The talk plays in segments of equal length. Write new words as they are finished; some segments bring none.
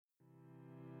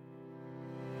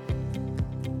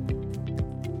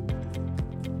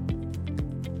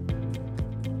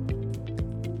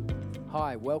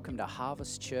Hi, welcome to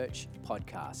Harvest Church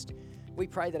Podcast. We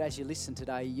pray that as you listen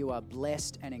today, you are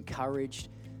blessed and encouraged.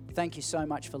 Thank you so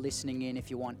much for listening in. If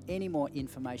you want any more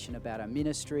information about our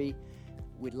ministry,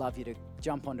 we'd love you to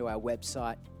jump onto our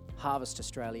website,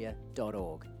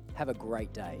 harvestaustralia.org. Have a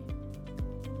great day.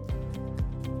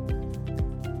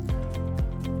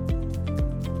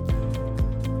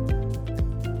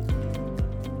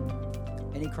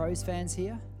 Any Crows fans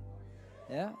here?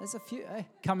 Yeah, there's a few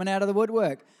coming out of the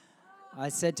woodwork. I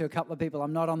said to a couple of people,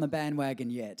 I'm not on the bandwagon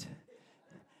yet.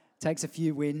 Takes a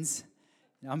few wins.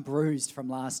 I'm bruised from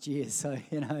last year, so,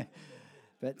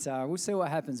 But we'll see what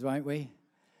happens, won't we?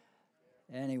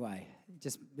 Anyway,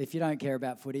 just if you don't care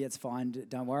about footy, it's fine.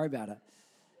 Don't worry about it.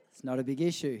 It's not a big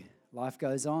issue. Life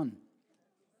goes on.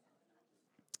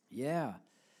 Yeah.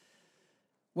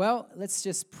 Well, let's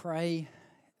just pray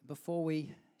before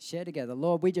we share together.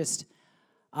 Lord, we just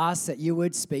ask that you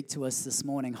would speak to us this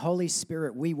morning. Holy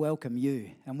Spirit, we welcome you,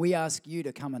 and we ask you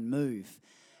to come and move.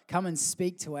 Come and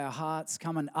speak to our hearts.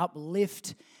 Come and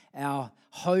uplift our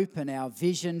hope and our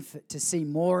vision to see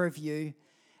more of you.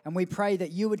 And we pray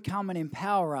that you would come and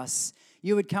empower us.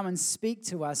 You would come and speak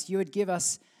to us. You would give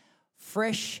us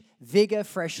fresh vigor,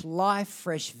 fresh life,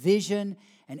 fresh vision,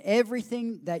 and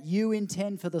everything that you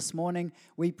intend for this morning,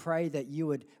 we pray that you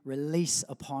would release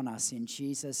upon us in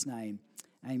Jesus' name.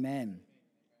 Amen.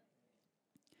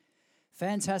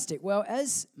 Fantastic. Well,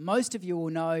 as most of you will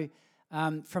know,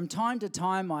 from time to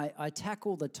time I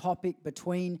tackle the topic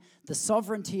between the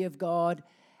sovereignty of God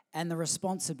and the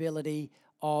responsibility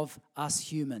of us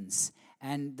humans.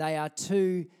 And they are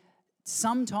two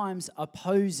sometimes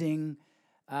opposing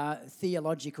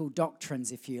theological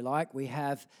doctrines, if you like. We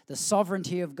have the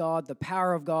sovereignty of God, the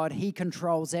power of God. He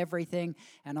controls everything.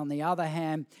 And on the other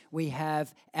hand, we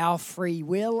have our free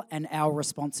will and our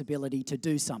responsibility to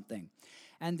do something.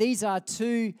 And these are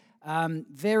two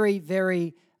very,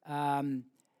 very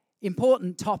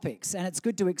important topics, and it's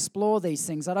good to explore these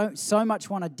things. I don't so much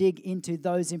want to dig into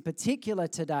those in particular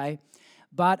today,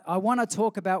 but I want to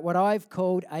talk about what I've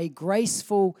called a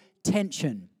graceful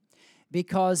tension,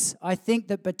 because I think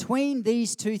that between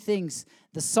these two things,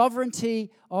 the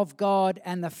sovereignty of God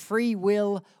and the free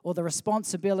will or the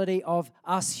responsibility of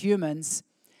us humans,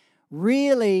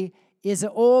 really is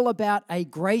all about a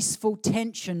graceful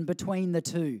tension between the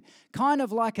two. Kind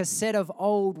of like a set of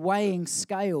old weighing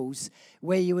scales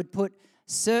where you would put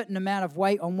a certain amount of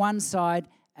weight on one side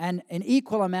and an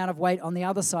equal amount of weight on the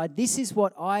other side. This is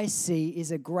what I see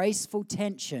is a graceful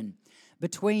tension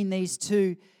between these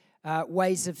two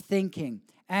ways of thinking.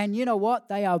 And you know what?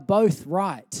 They are both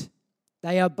right.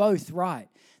 They are both right.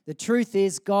 The truth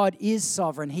is, God is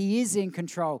sovereign. He is in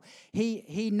control.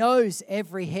 He knows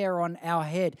every hair on our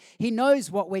head. He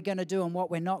knows what we're going to do and what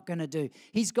we're not going to do.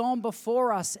 He's gone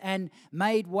before us and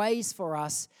made ways for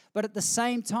us. But at the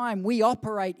same time, we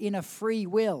operate in a free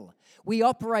will. We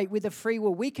operate with a free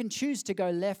will. We can choose to go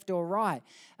left or right,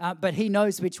 but He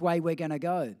knows which way we're going to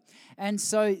go. And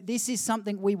so this is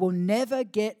something we will never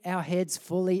get our heads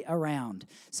fully around.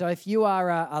 So if you are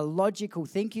a logical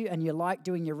thinker and you like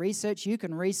doing your research, you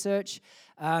can research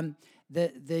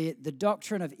the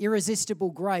doctrine of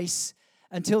irresistible grace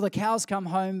until the cows come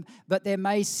home, but there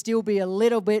may still be a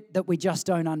little bit that we just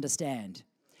don't understand.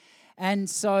 And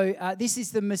so this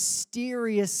is the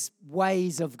mysterious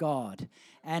ways of God.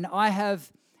 And I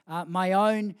have my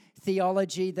own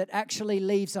theology that actually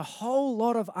leaves a whole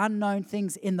lot of unknown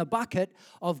things in the bucket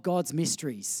of God's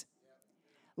mysteries.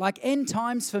 Like end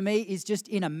times for me is just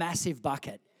in a massive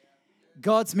bucket.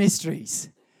 God's mysteries.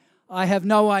 I have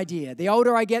no idea. The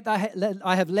older I get,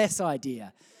 I have less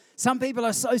idea. Some people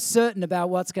are so certain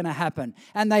about what's going to happen,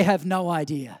 and they have no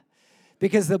idea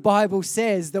because the Bible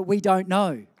says that we don't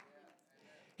know.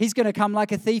 He's going to come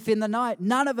like a thief in the night.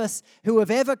 None of us who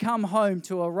have ever come home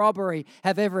to a robbery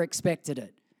have ever expected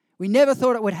it. We never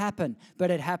thought it would happen, but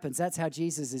it happens. That's how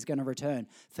Jesus is going to return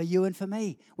for you and for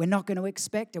me. We're not going to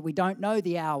expect it. We don't know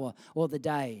the hour or the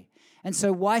day. And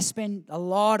so why spend a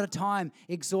lot of time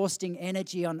exhausting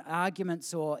energy on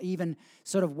arguments or even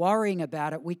sort of worrying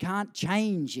about it? We can't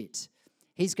change it.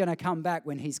 He's going to come back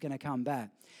when He's going to come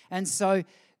back. And so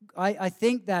I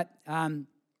think that I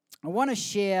want to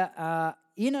share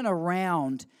in and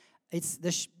around, it's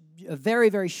a very,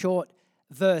 very short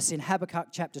verse in Habakkuk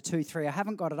chapter 2-3. I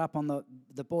haven't got it up on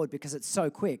the board because it's so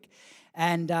quick.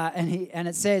 And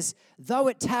it says, though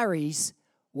it tarries,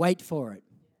 wait for it.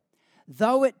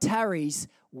 Though it tarries,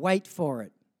 wait for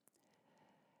it.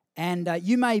 And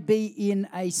you may be in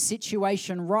a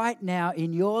situation right now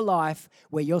in your life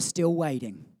where you're still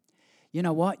waiting. You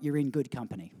know what? You're in good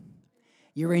company.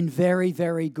 you're in very,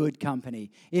 very good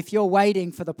company. If you're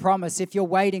waiting for the promise, if you're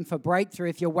waiting for breakthrough,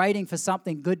 if you're waiting for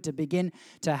something good to begin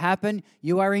to happen,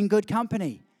 you are in good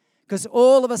company. Because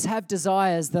all of us have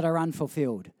desires that are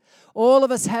unfulfilled. All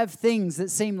of us have things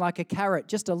that seem like a carrot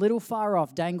just a little far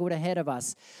off, dangled ahead of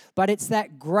us. But it's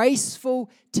that graceful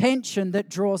tension that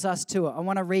draws us to it. I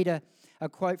want to read a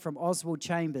quote from Oswald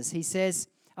Chambers. He says,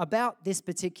 about this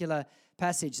particular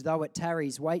passage, though it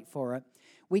tarries, wait for it.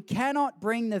 We cannot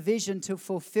bring the vision to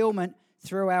fulfillment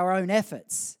through our own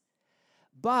efforts,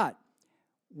 but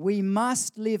we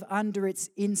must live under its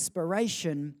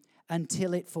inspiration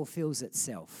until it fulfills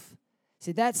itself.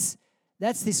 See, that's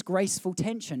this graceful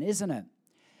tension, isn't it?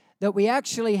 That we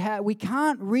actually we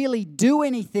can't really do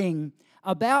anything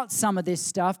about some of this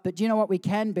stuff, but you know what we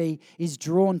can be is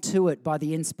drawn to it by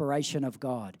the inspiration of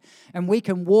God. And we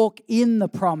can walk in the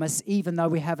promise even though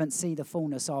we haven't seen the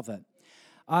fullness of it.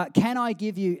 Can I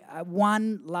give you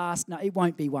one last? No, it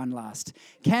won't be one last.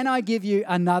 Can I give you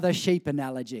another sheep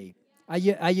analogy? Are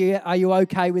you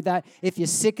okay with that? If you're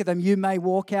sick of them, you may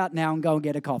walk out now and go and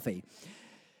get a coffee.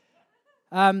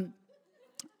 The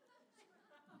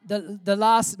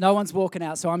last, no one's walking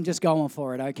out, so I'm just going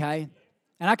for it, okay?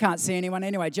 And I can't see anyone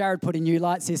anyway. Jared put in new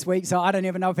lights this week, so I don't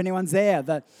even know if anyone's there.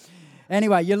 But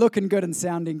anyway, you're looking good and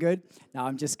sounding good. No,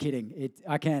 I'm just kidding.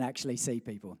 I can't actually see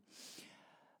people.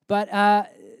 But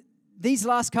these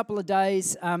last couple of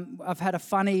days, I've had a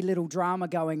funny little drama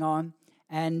going on,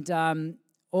 and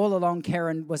all along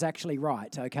Karen was actually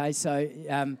right, okay? So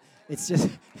it's just,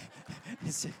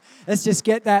 let's just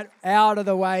get that out of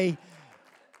the way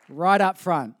right up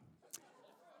front.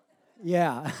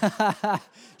 Yeah,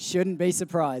 shouldn't be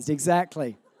surprised,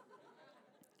 exactly.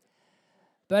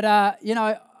 But, I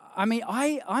mean,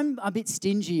 I'm a bit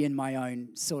stingy in my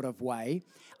own sort of way.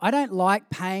 I don't like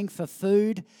paying for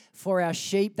food for our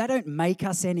sheep. They don't make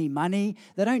us any money.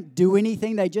 They don't do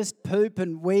anything. They just poop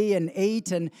and wee and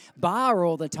eat and bar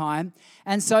all the time.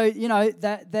 And so,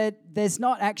 that there's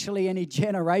not actually any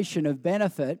generation of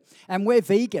benefit. And we're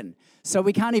vegan, so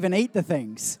we can't even eat the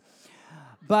things.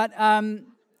 But,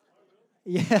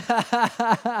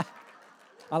 yeah,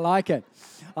 I like it.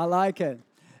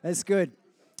 That's good.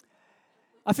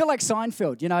 I feel like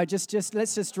Seinfeld, just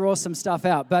let's just draw some stuff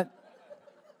out. But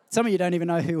some of you don't even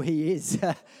know who he is.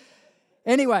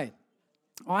 Anyway,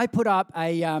 I put up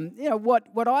a,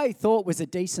 what I thought was a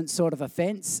decent sort of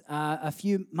offense a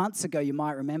few months ago. You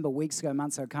might remember, weeks ago,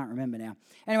 months ago, I can't remember now.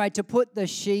 Anyway, to put the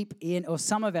sheep in, or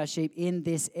some of our sheep in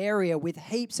this area with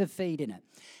heaps of feed in it.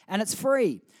 And it's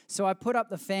free. So I put up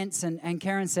the fence and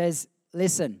Karen says,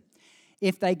 listen,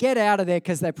 if they get out of there,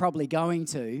 because they're probably going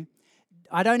to,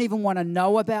 I don't even want to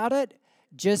know about it.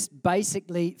 Just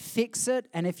basically fix it,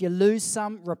 and if you lose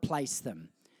some, replace them.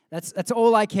 That's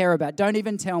all I care about. Don't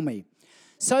even tell me.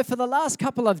 So for the last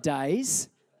couple of days,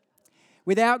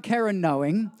 without Karen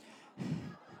knowing,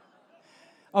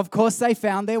 of course they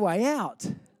found their way out.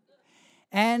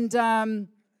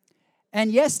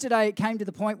 And yesterday it came to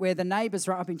the point where the neighbours,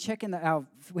 I've been checking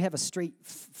we have a street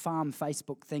farm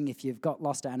Facebook thing if you've got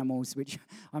lost animals, which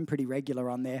I'm pretty regular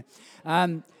on there.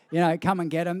 Come and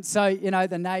get them. So,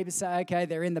 the neighbours say, okay,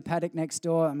 they're in the paddock next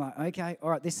door. I'm like, okay, all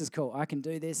right, this is cool. I can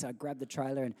do this. I grab the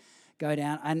trailer and go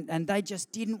down. And they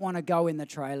just didn't want to go in the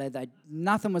trailer.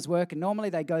 Nothing was working. Normally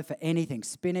they go for anything,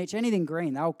 spinach, anything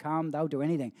green. They'll come, they'll do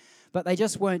anything. But they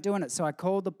just weren't doing it. So I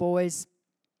called the boys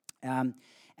and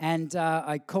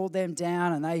I called them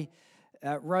down, and they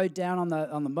rode down on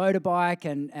the motorbike,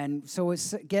 and so we're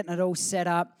getting it all set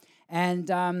up.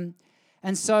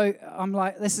 And so I'm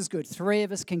like, this is good. 3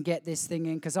 of us can get this thing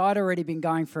in, because I'd already been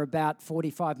going for about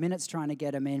 45 minutes trying to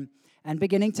get them in and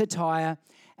beginning to tire.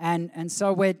 And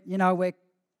so we're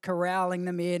corralling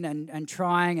them in and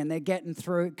trying, and they're getting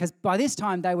through. Because by this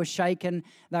time they were shaken.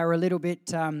 They were a little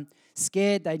bit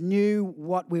scared. They knew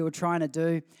what we were trying to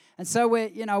do. And so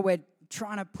we're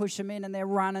trying to push them in, and they're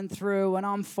running through, and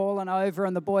I'm falling over,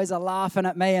 and the boys are laughing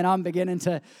at me, and I'm beginning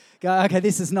to go, okay,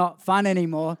 this is not fun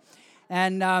anymore.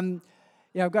 And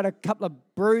I've got a couple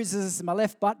of bruises. My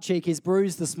left butt cheek is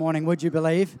bruised this morning, would you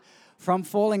believe, from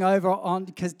falling over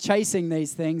because chasing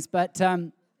these things. But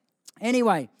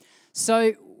anyway,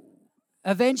 so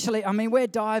eventually, we're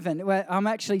diving. I'm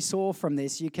actually sore from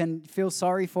this. You can feel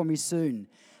sorry for me soon.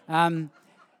 But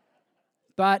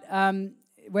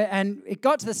it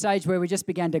got to the stage where we just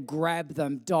began to grab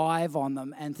them, dive on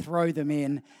them, and throw them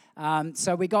in.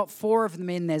 So we got 4 of them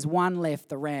in. There's one left,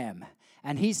 the ram,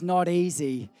 and he's not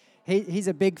easy. He's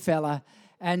a big fella.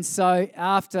 And so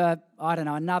after,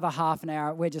 another half an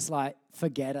hour, we're just like,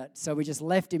 forget it. So we just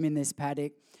left him in this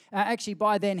paddock. Actually,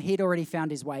 by then, he'd already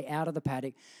found his way out of the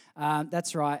paddock.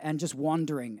 That's right, and just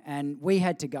wandering. And we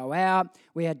had to go out.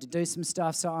 We had to do some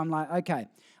stuff. So I'm like, okay,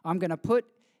 I'm going to put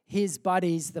his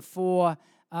buddies, the four,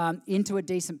 into a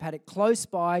decent paddock close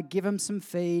by, give them some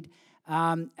feed,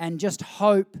 and just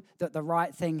hope that the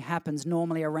right thing happens.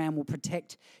 Normally, a ram will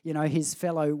protect, his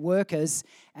fellow workers,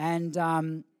 and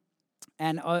over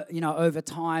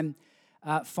time,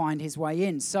 find his way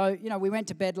in. So, we went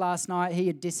to bed last night. He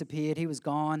had disappeared. He was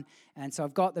gone. And so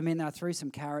I've got them in there. I threw some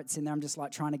carrots in there. I'm just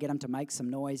like trying to get him to make some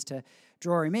noise to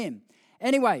draw him in.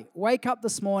 Anyway, wake up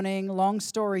this morning, long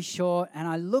story short, and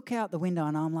I look out the window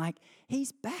and I'm like,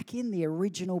 he's back in the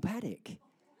original paddock.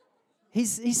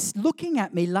 He's looking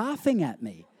at me, laughing at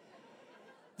me.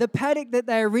 The paddock that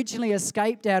they originally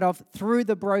escaped out of through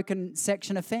the broken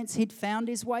section of fence, he'd found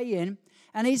his way in,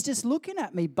 and he's just looking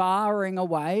at me, barring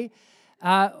away,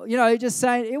 just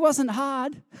saying, it wasn't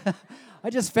hard.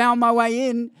 I just found my way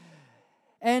in.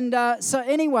 And so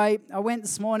anyway, I went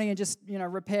this morning and just,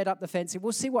 repaired up the fence.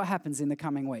 We'll see what happens in the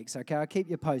coming weeks, okay? I'll keep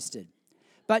you posted.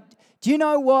 But do you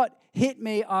know what hit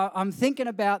me? I'm thinking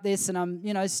about this and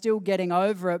I'm, still getting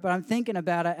over it, but I'm thinking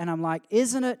about it and I'm like,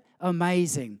 isn't it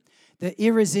amazing? The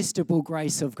irresistible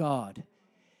grace of God.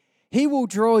 He will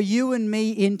draw you and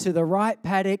me into the right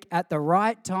paddock at the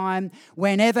right time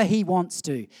whenever He wants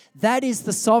to. That is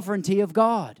the sovereignty of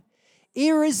God.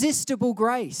 Irresistible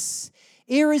grace.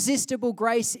 Irresistible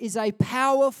grace is a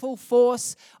powerful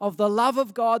force of the love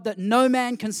of God that no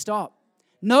man can stop.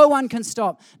 No one can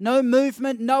stop. No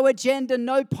movement, no agenda,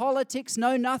 no politics,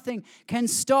 no nothing can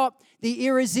stop the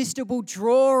irresistible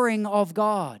drawing of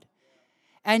God.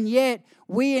 And yet,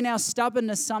 we in our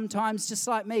stubbornness sometimes, just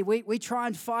like me, we try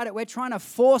and fight it. We're trying to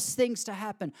force things to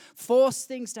happen. Force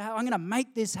things to happen. I'm going to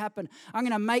make this happen. I'm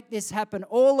going to make this happen.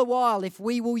 All the while, if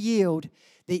we will yield,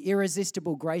 the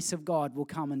irresistible grace of God will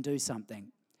come and do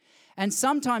something. And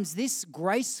sometimes this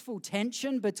graceful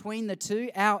tension between the two,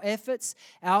 our efforts,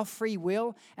 our free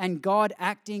will, and God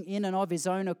acting in and of His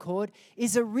own accord,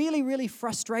 is a really, really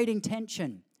frustrating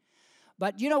tension.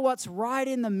 But you know what's right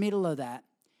in the middle of that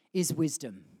is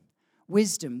wisdom.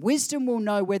 Wisdom will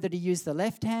know whether to use the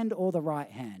left hand or the right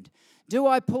hand. Do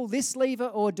I pull this lever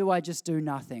or do I just do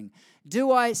nothing?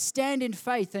 Do I stand in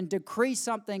faith and decree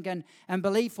something and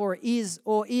believe for it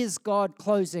is God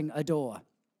closing a door?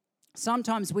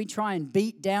 Sometimes we try and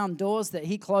beat down doors that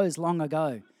He closed long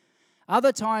ago.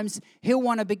 Other times He'll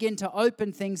want to begin to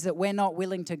open things that we're not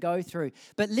willing to go through.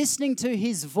 But listening to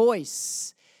His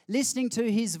voice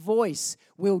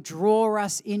will draw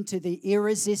us into the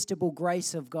irresistible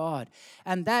grace of God.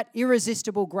 And that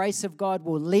irresistible grace of God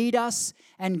will lead us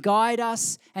and guide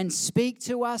us and speak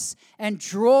to us and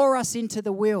draw us into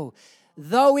the will.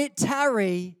 Though it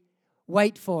tarry,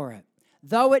 wait for it.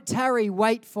 Though it tarry,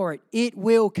 wait for it. It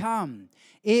will come.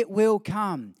 It will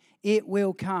come. It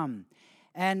will come.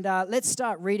 And let's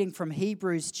start reading from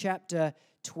Hebrews chapter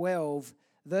 12,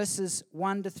 verses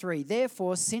 1 to 3.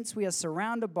 Therefore, since we are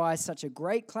surrounded by such a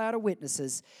great cloud of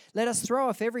witnesses, let us throw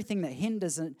off everything that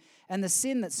hinders and the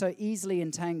sin that so easily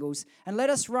entangles, and let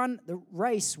us run the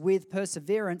race with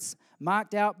perseverance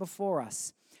marked out before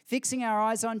us, fixing our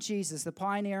eyes on Jesus, the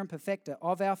pioneer and perfecter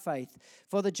of our faith.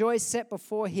 For the joy set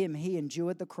before Him, He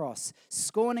endured the cross,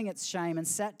 scorning its shame, and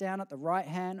sat down at the right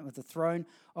hand of the throne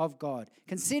of God.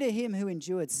 Consider Him who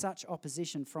endured such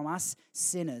opposition from us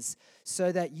sinners,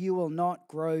 so that you will not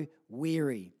grow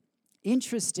weary.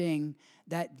 Interesting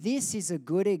that this is a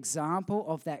good example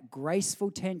of that graceful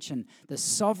tension, the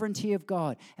sovereignty of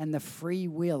God and the free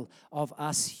will of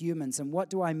us humans. And what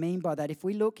do I mean by that? If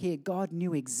we look here, God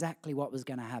knew exactly what was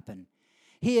going to happen.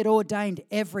 He had ordained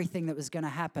everything that was going to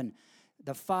happen,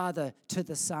 the Father to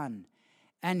the Son.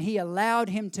 And He allowed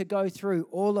Him to go through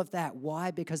all of that.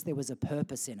 Why? Because there was a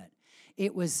purpose in it.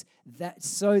 It was that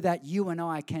so that you and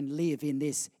I can live in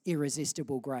this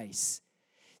irresistible grace.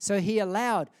 So He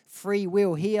allowed free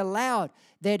will. He allowed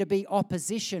there to be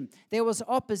opposition. There was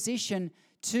opposition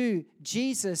to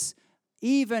Jesus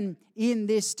even in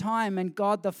this time, and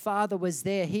God the Father was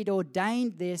there. He'd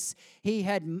ordained this. He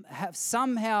had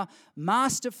somehow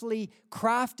masterfully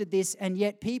crafted this, and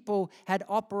yet people had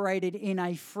operated in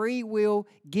a free will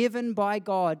given by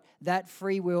God, that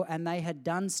free will, and they had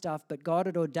done stuff, but God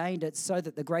had ordained it so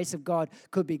that the grace of God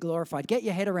could be glorified. Get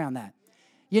your head around that.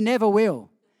 You never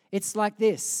will. It's like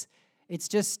this. It's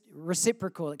just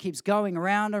reciprocal. It keeps going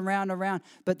around and round and round.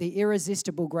 But the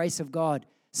irresistible grace of God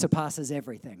surpasses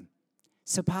everything.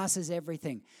 Surpasses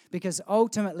everything. Because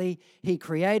ultimately, He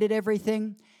created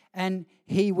everything and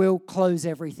He will close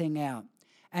everything out.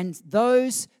 And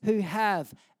those who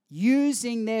have,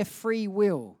 using their free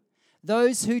will,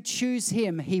 those who choose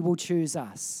Him, He will choose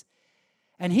us.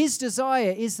 And his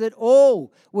desire is that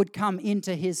all would come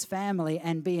into his family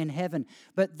and be in heaven.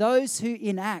 But those who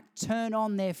enact, turn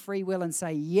on their free will and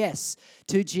say yes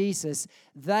to Jesus,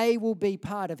 they will be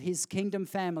part of his kingdom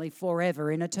family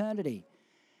forever in eternity.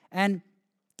 And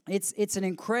it's an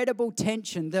incredible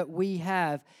tension that we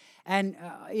have. And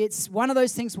it's one of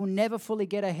those things we'll never fully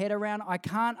get our head around. I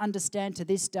can't understand to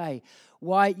this day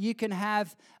why you can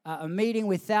have a meeting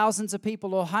with thousands of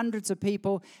people or hundreds of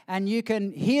people and you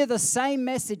can hear the same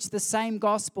message, the same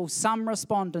gospel. Some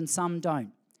respond and some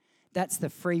don't. That's the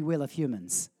free will of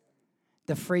humans.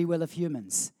 The free will of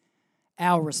humans.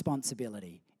 Our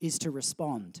responsibility is to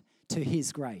respond to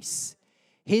his grace.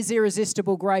 His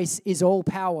irresistible grace is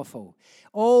all-powerful,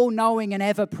 all-knowing and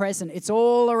ever-present. It's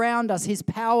all around us. His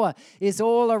power is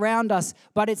all around us,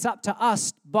 but it's up to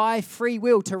us by free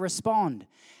will to respond.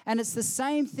 And it's the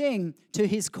same thing to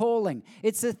his calling.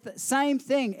 It's the same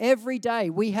thing every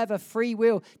day. We have a free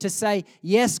will to say,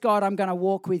 yes, God, I'm going to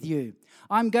walk with you.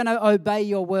 I'm going to obey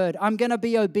your word. I'm going to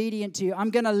be obedient to you. I'm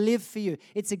going to live for you.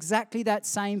 It's exactly that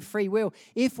same free will.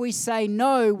 If we say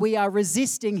no, we are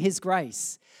resisting his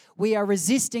grace. We are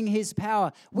resisting his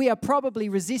power. We are probably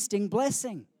resisting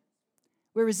blessing.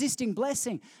 We're resisting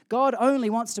blessing. God only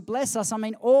wants to bless us. I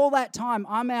mean, all that time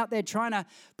I'm out there trying to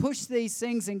push these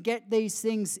things and get these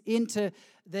things into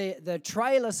the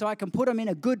trailer so I can put them in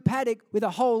a good paddock with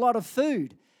a whole lot of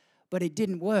food. But it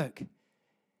didn't work.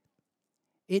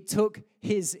 It took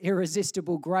his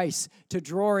irresistible grace to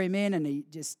draw him in, and he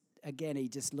just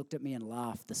looked at me and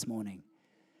laughed this morning.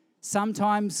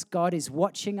 Sometimes God is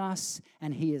watching us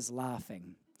and he is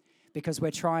laughing because we're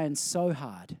trying so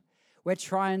hard. We're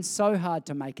trying so hard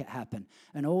to make it happen.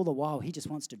 And all the while, he just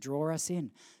wants to draw us in.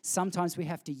 Sometimes we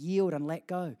have to yield and let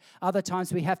go. Other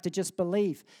times we have to just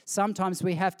believe. Sometimes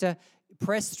we have to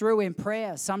press through in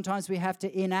prayer. Sometimes we have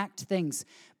to enact things.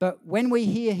 But when we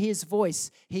hear his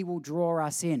voice, he will draw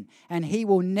us in. And he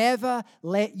will never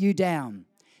let you down.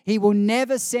 He will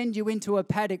never send you into a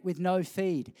paddock with no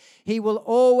feed. He will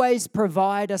always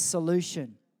provide a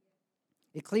solution.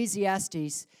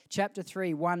 Ecclesiastes chapter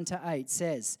 3, 1-8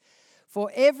 says,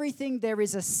 "For everything there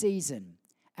is a season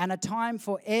and a time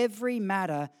for every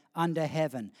matter under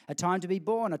heaven. A time to be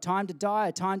born, a time to die,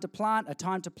 a time to plant, a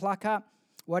time to pluck up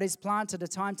what is planted, a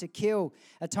time to kill,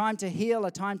 a time to heal,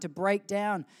 a time to break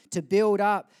down, to build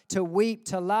up, to weep,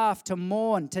 to laugh, to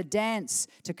mourn, to dance,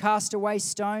 to cast away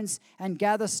stones and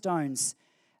gather stones,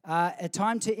 a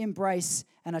time to embrace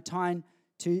and a time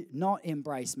to not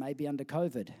embrace, maybe under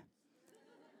COVID."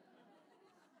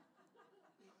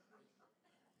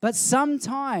 But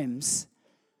sometimes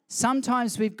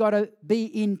we've got to be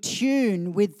in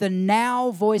tune with the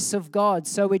now voice of God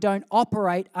so we don't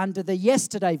operate under the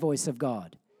yesterday voice of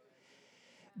God.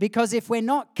 Because if we're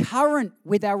not current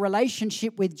with our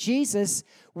relationship with Jesus,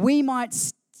 we might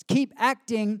keep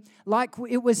acting like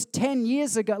it was 10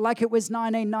 years ago, like it was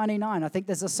 1999. I think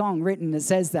there's a song written that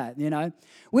says that, you know.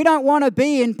 We don't want to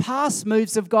be in past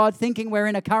moves of God thinking we're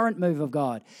in a current move of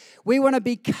God. We want to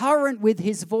be current with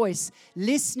his voice,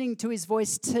 listening to his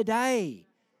voice today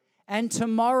and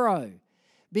tomorrow,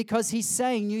 because he's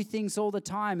saying new things all the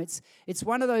time. It's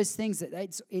one of those things that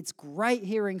it's great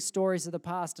hearing stories of the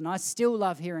past, and I still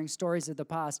love hearing stories of the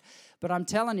past, but I'm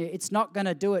telling you, it's not going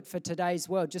to do it for today's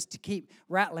world just to keep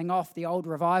rattling off the old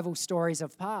revival stories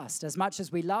of past. As much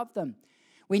as we love them,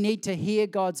 we need to hear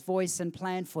God's voice and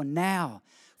plan for now,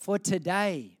 for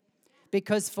today,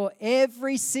 because for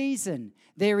every season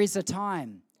there is a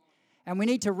time. And we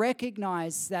need to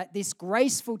recognize that this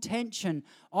graceful tension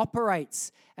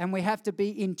operates, and we have to be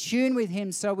in tune with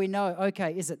him so we know,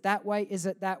 okay, is it that way? Is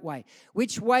it that way?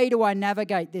 Which way do I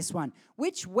navigate this one?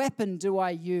 Which weapon do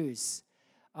I use?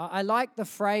 I like the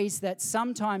phrase that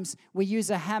sometimes we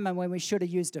use a hammer when we should have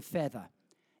used a feather.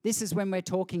 This is when we're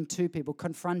talking to people,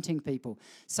 confronting people.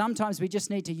 Sometimes we just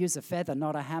need to use a feather,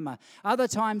 not a hammer. Other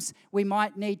times we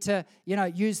might need to,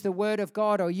 use the word of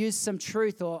God or use some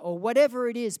truth or whatever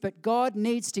it is. But God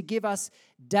needs to give us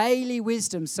daily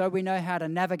wisdom so we know how to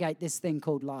navigate this thing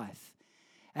called life.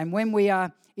 And when we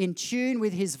are in tune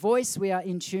with his voice, we are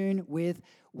in tune with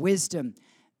wisdom.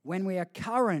 When we are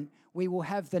current, we will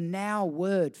have the now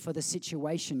word for the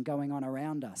situation going on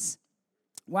around us.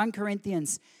 1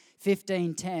 Corinthians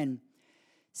 15:10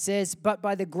 says, "But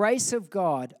by the grace of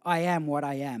God I am what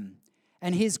I am,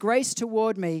 and his grace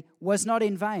toward me was not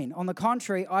in vain. On the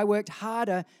contrary, I worked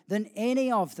harder than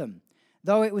any of them,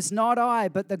 though it was not I,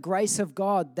 but the grace of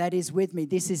God that is with me."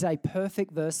 This is a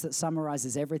perfect verse that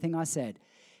summarizes everything I said.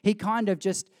 He kind of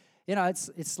just,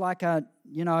 it's like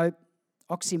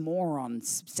oxymoron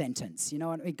sentence. You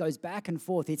know, it goes back and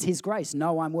forth. It's His grace.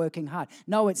 No, I'm working hard.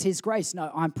 No, it's His grace.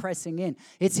 No, I'm pressing in.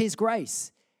 It's His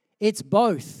grace. It's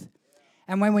both.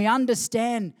 And when we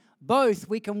understand both,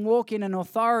 we can walk in an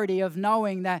authority of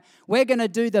knowing that we're going to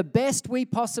do the best we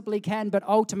possibly can, but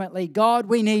ultimately, God,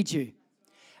 we need you.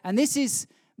 And this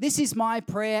is my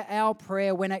prayer, our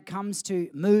prayer, when it comes to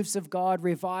moves of God,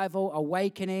 revival,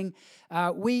 awakening.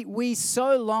 We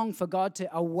so long for God to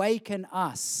awaken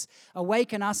us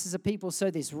as a people,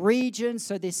 so this region,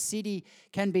 so this city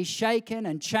can be shaken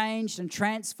and changed and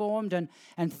transformed,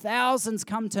 and thousands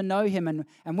come to know Him.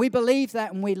 And we believe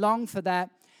that and we long for that.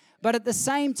 But at the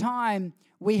same time,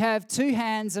 we have 2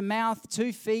 hands, a mouth,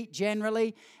 2 feet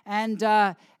generally, and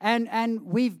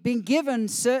we've been given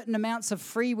certain amounts of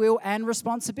free will and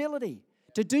responsibility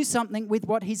to do something with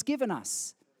what He's given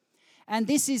us. And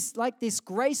this is like this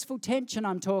graceful tension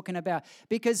I'm talking about,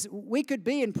 because we could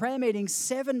be in prayer meetings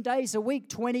 7 days a week,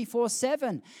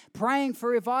 24/7, praying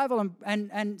for revival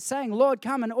and saying, Lord,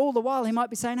 come. And all the while He might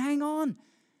be saying, hang on,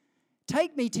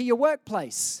 take me to your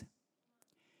workplace.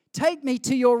 Take me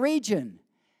to your region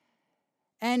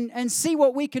and see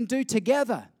what we can do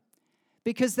together.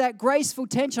 Because that graceful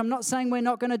tension, I'm not saying we're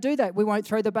not going to do that. We won't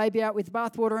throw the baby out with the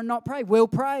bathwater and not pray. We'll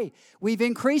pray. We've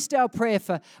increased our prayer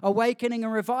for awakening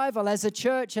and revival as a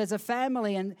church, as a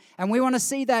family, and we want to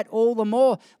see that all the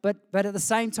more. But at the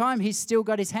same time, He's still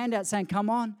got His hand out saying, come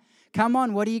on,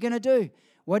 what are you going to do?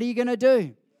 What are you going to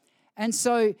do? And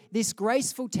so this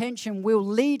graceful tension will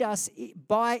lead us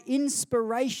by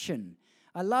inspiration.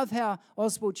 I love how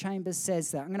Oswald Chambers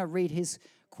says that. I'm going to read his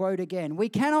quote again. We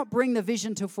cannot bring the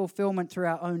vision to fulfillment through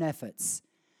our own efforts,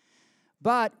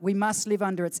 but we must live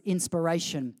under its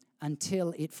inspiration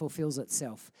until it fulfills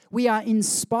itself. We are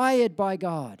inspired by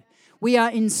God. We are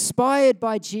inspired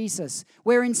by Jesus.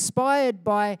 We're inspired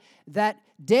by that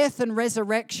death and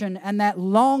resurrection and that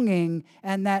longing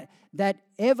and that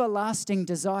everlasting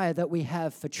desire that we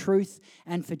have for truth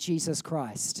and for Jesus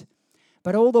Christ.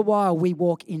 But all the while, we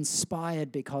walk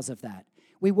inspired because of that.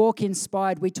 We walk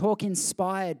inspired. We talk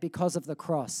inspired because of the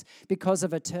cross, because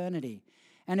of eternity.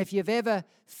 And if you've ever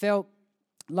felt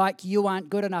like you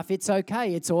aren't good enough, it's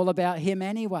okay. It's all about Him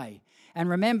anyway. And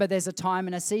remember, there's a time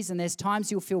and a season. There's times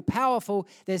you'll feel powerful.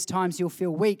 There's times you'll feel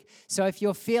weak. So if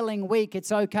you're feeling weak,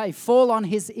 it's okay. Fall on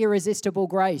His irresistible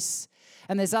grace.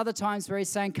 And there's other times where He's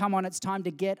saying, come on, it's time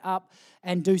to get up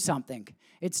and do something.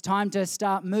 It's time to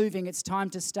start moving. It's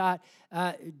time to start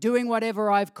doing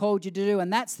whatever I've called you to do.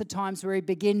 And that's the times where He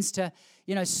begins to,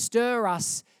 stir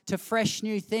us to fresh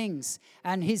new things.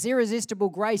 And His irresistible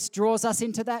grace draws us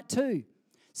into that too.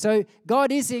 So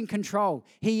God is in control.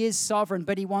 He is sovereign,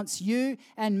 but He wants you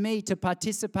and me to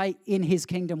participate in His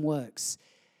kingdom works.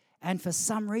 And for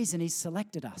some reason, He's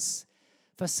selected us.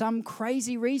 For some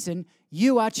crazy reason,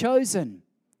 you are chosen.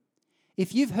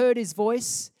 If you've heard His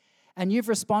voice and you've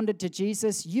responded to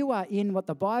Jesus, you are in what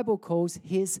the Bible calls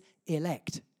His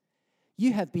elect.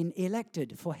 You have been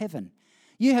elected for heaven.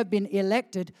 You have been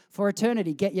elected for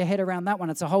eternity. Get your head around that one.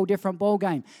 It's a whole different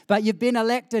ballgame. But you've been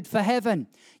elected for heaven.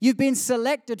 You've been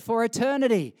selected for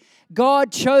eternity.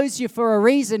 God chose you for a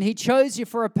reason. He chose you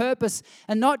for a purpose,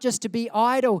 and not just to be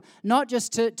idle, not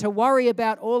just to worry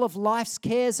about all of life's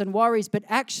cares and worries, but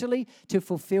actually to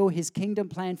fulfill His kingdom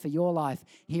plan for your life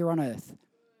here on earth.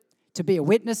 To be a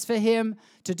witness for Him,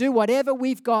 to do whatever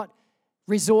we've got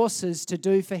resources to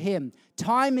do for Him.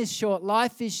 Time is short,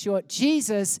 life is short.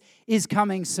 Jesus is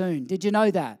coming soon. Did you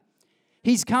know that?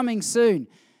 He's coming soon.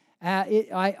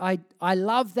 I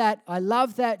love that. I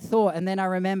love that thought. And then I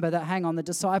remember that, hang on, the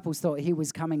disciples thought He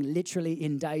was coming literally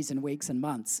in days and weeks and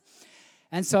months.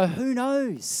 And so who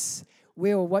knows?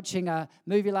 We were watching a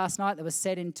movie last night that was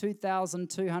set in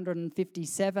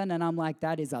 2257, and I'm like,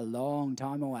 that is a long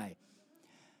time away.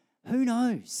 Who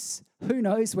knows? Who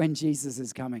knows when Jesus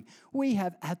is coming? We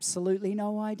have absolutely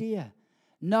no idea.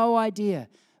 No idea.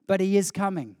 But He is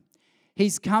coming.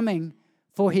 He's coming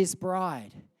for His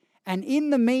bride. And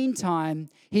in the meantime,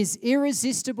 His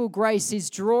irresistible grace is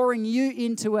drawing you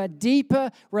into a deeper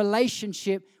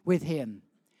relationship with Him.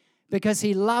 Because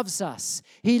He loves us.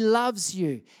 He loves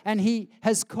you. And He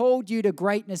has called you to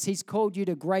greatness. He's called you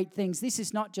to great things. This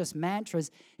is not just mantras.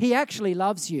 He actually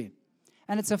loves you.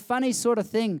 And it's a funny sort of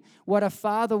thing what a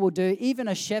father will do. Even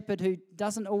a shepherd who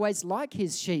doesn't always like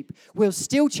his sheep will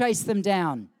still chase them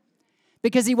down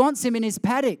because he wants them in his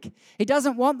paddock. He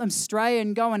doesn't want them stray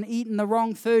and go and eating the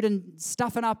wrong food and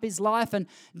stuffing up his life and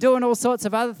doing all sorts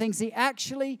of other things. He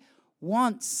actually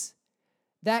wants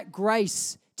that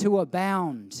grace to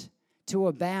abound, to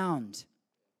abound.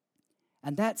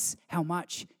 And that's how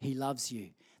much He loves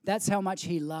you. That's how much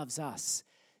He loves us.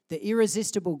 The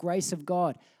irresistible grace of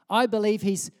God I believe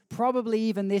he's probably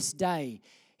even this day,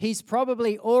 he's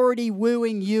probably already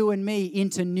wooing you and me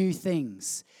into new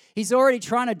things. He's already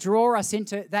trying to draw us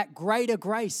into that greater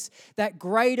grace, that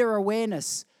greater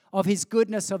awareness of his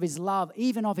goodness, of his love,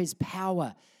 even of his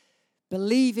power.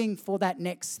 Believing for that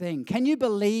next thing. Can you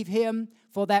believe him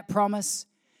for that promise?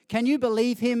 Can you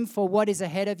believe him for what is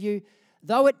ahead of you?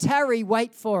 Though it tarry,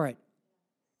 wait for it,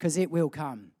 because it will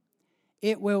come.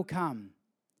 It will come.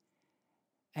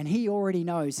 And he already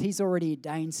knows. He's already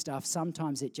ordained stuff.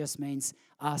 Sometimes it just means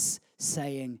us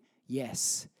saying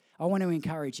yes. I want to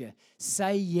encourage you.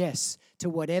 Say yes to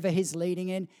whatever he's leading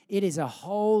in. It is a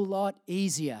whole lot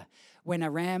easier when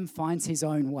a ram finds his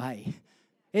own way.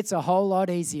 It's a whole lot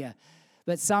easier.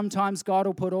 But sometimes God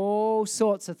will put all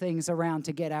sorts of things around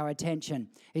to get our attention.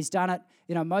 He's done it,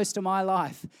 most of my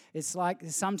life. It's like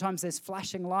sometimes there's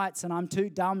flashing lights and I'm too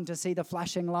dumb to see the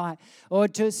flashing light or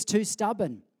just too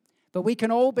stubborn. But we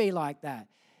can all be like that.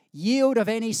 Yield of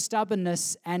any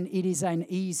stubbornness and it is an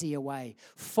easier way.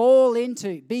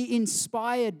 Be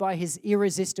inspired by his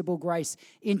irresistible grace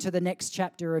into the next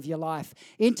chapter of your life,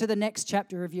 into the next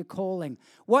chapter of your calling.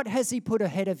 What has he put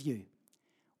ahead of you?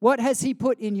 What has he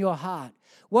put in your heart?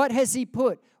 What has he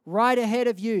put right ahead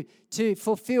of you to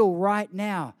fulfill right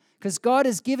now? Because God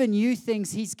has given you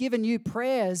things. He's given you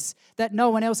prayers that no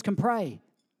one else can pray.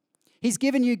 He's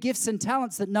given you gifts and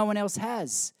talents that no one else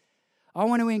has. I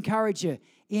want to encourage you,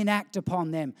 enact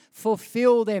upon them,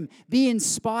 fulfill them, be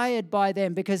inspired by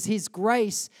them because his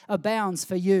grace abounds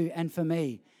for you and for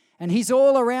me. And he's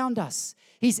all around us.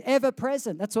 He's ever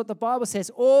present. That's what the Bible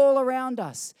says, all around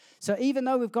us. So even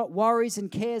though we've got worries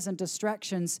and cares and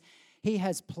distractions, he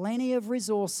has plenty of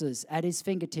resources at his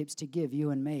fingertips to give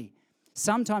you and me.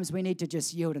 Sometimes we need to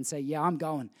just yield and say, yeah, I'm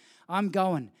going. I'm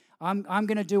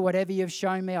going to do whatever you've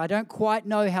shown me. I don't quite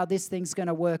know how this thing's going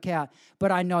to work out,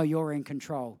 but I know you're in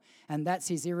control. And that's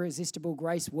his irresistible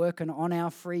grace working on our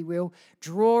free will,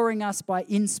 drawing us by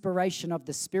inspiration of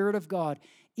the Spirit of God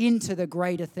into the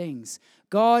greater things.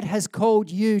 God has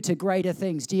called you to greater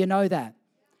things. Do you know that?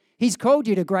 He's called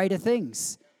you to greater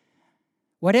things.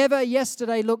 Whatever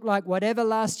yesterday looked like, whatever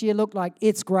last year looked like,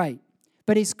 it's great.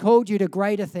 But he's called you to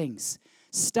greater things.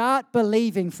 Start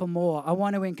believing for more. I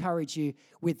want to encourage you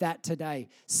with that today.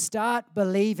 Start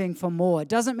believing for more. It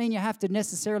doesn't mean you have to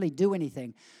necessarily do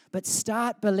anything, but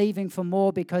start believing for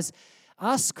more because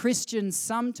us Christians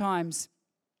sometimes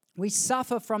we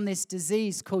suffer from this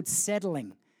disease called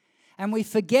settling. And we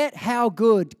forget how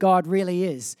good God really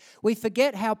is. We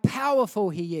forget how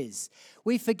powerful he is.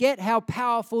 We forget how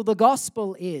powerful the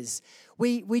gospel is.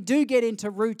 We do get into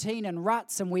routine and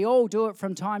ruts, and we all do it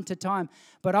from time to time.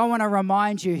 But I want to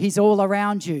remind you, he's all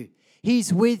around you.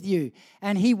 He's with you.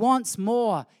 And he wants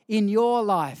more in your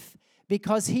life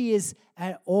because he is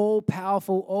an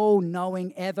all-powerful,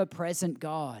 all-knowing, ever-present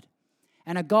God.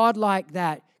 And a God like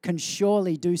that can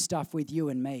surely do stuff with you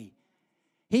and me.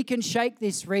 He can shake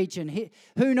this region.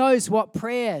 Who knows what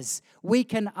prayers we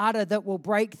can utter that will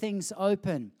break things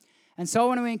open. And so I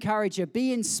want to encourage you,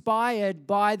 be inspired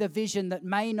by the vision that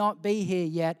may not be here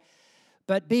yet,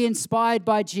 but be inspired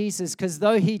by Jesus because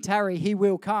though he tarry, he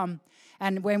will come.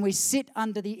 And when we sit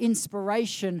under the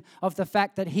inspiration of the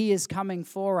fact that he is coming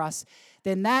for us,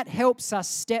 then that helps us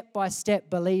step by step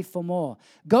believe for more.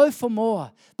 Go for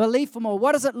more. Believe for more.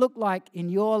 What does it look like in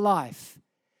your life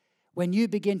when you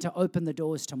begin to open the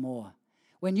doors to more?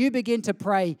 When you begin to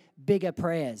pray bigger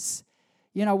prayers?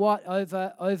 You know what?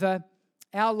 Over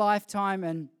our lifetime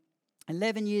and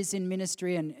 11 years in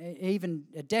ministry and even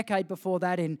a decade before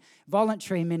that in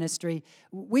voluntary ministry,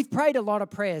 we've prayed a lot of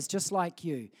prayers just like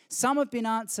you. Some have been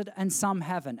answered and some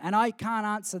haven't. And I can't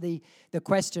answer the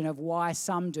question of why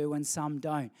some do and some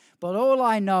don't. But all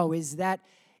I know is that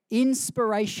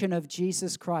inspiration of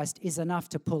Jesus Christ is enough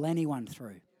to pull anyone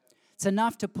through. It's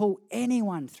enough to pull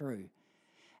anyone through.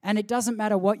 And it doesn't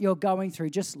matter what you're going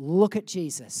through. Just look at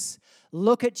Jesus.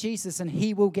 Look at Jesus and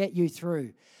he will get you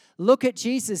through. Look at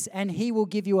Jesus and he will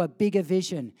give you a bigger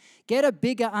vision. Get a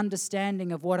bigger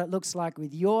understanding of what it looks like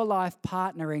with your life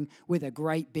partnering with a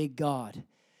great big God.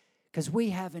 Because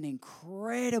we have an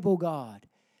incredible God.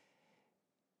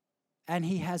 And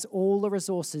he has all the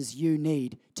resources you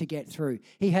need to get through.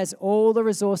 He has all the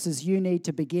resources you need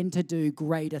to begin to do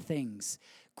greater things.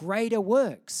 Greater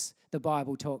works, the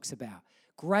Bible talks about.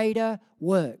 Greater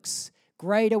works.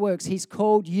 Greater works. He's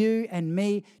called you and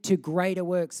me to greater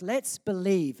works. Let's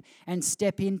believe and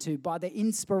step into, by the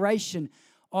inspiration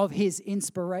of his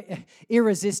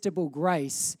irresistible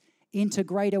grace, into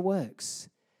greater works.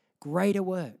 Greater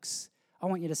works. I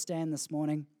want you to stand this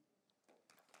morning.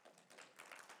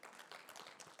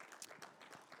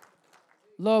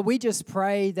 Lord, we just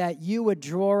pray that you would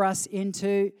draw us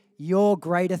into your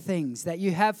greater things that you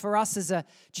have for us as a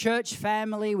church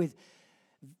family with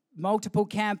multiple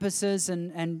campuses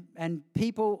and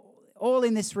people all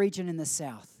in this region in the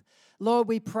south. Lord,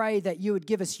 we pray that you would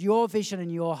give us your vision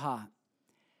and your heart.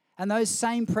 And those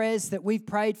same prayers that we've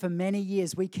prayed for many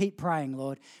years, we keep praying,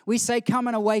 Lord. We say, come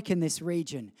and awaken this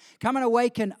region. Come and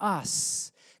awaken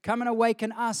us. Come and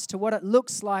awaken us to what it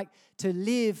looks like to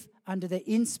live under the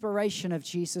inspiration of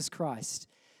Jesus Christ,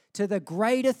 to the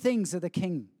greater things of the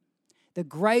King, the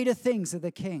greater things of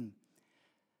the King.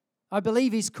 I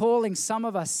believe he's calling some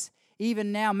of us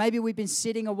even now. Maybe we've been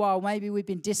sitting a while. Maybe we've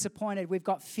been disappointed. We've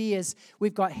got fears.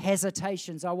 We've got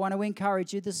hesitations. I want to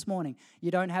encourage you this morning.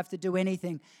 You don't have to do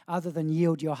anything other than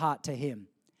yield your heart to him.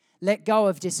 Let go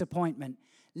of disappointment.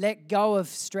 Let go of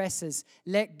stresses.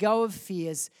 Let go of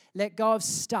fears. Let go of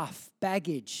stuff,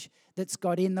 baggage that's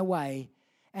got in the way,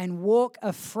 and walk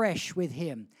afresh with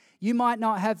him. You might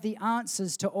not have the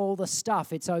answers to all the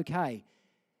stuff. It's okay.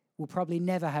 We'll probably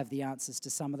never have the answers to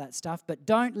some of that stuff, but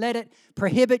don't let it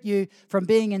prohibit you from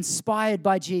being inspired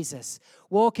by Jesus,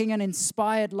 walking an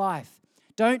inspired life.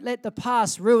 Don't let the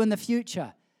past ruin the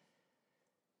future,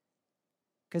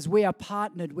 because we are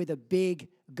partnered with a big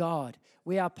God.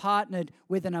 We are partnered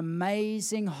with an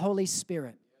amazing Holy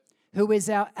Spirit who is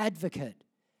our advocate,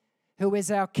 who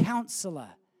is our counselor.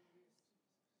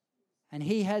 And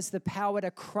he has the power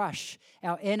to crush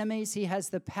our enemies. He has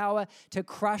the power to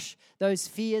crush those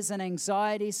fears and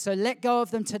anxieties. So let go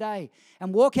of them today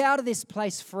and walk out of this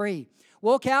place free.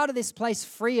 Walk out of this place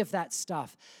free of that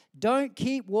stuff. Don't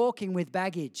keep walking with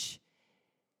baggage.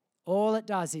 All it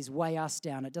does is weigh us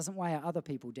down. It doesn't weigh other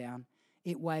people down.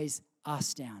 It weighs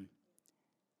us down.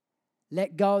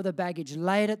 Let go of the baggage.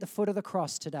 Lay it at the foot of the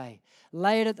cross today.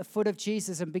 Lay it at the foot of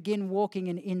Jesus and begin walking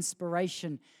in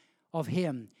inspiration of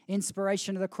him.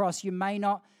 Inspiration of the cross. You may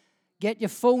not get your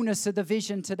fullness of the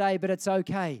vision today, but it's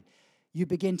okay. You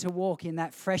begin to walk in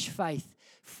that fresh faith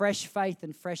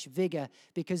and fresh vigor,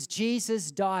 because Jesus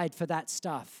died for that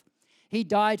stuff. He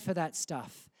died for that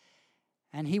stuff.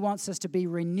 And he wants us to be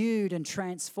renewed and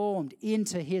transformed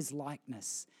into his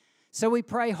likeness. So we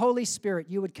pray, Holy Spirit,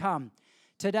 you would come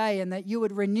today and that you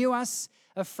would renew us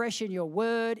afresh in your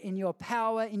word, in your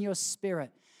power, in your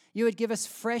spirit. You would give us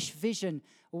fresh vision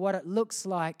of what it looks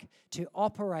like to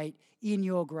operate in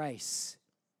your grace.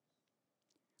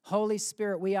 Holy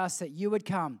Spirit, we ask that you would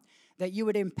come, that you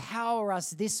would empower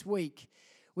us this week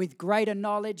with greater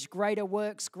knowledge, greater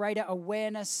works, greater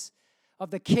awareness of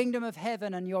the kingdom of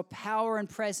heaven and your power and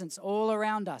presence all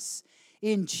around us.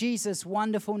 In Jesus'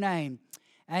 wonderful name,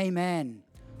 amen.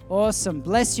 Awesome.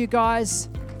 Bless you guys.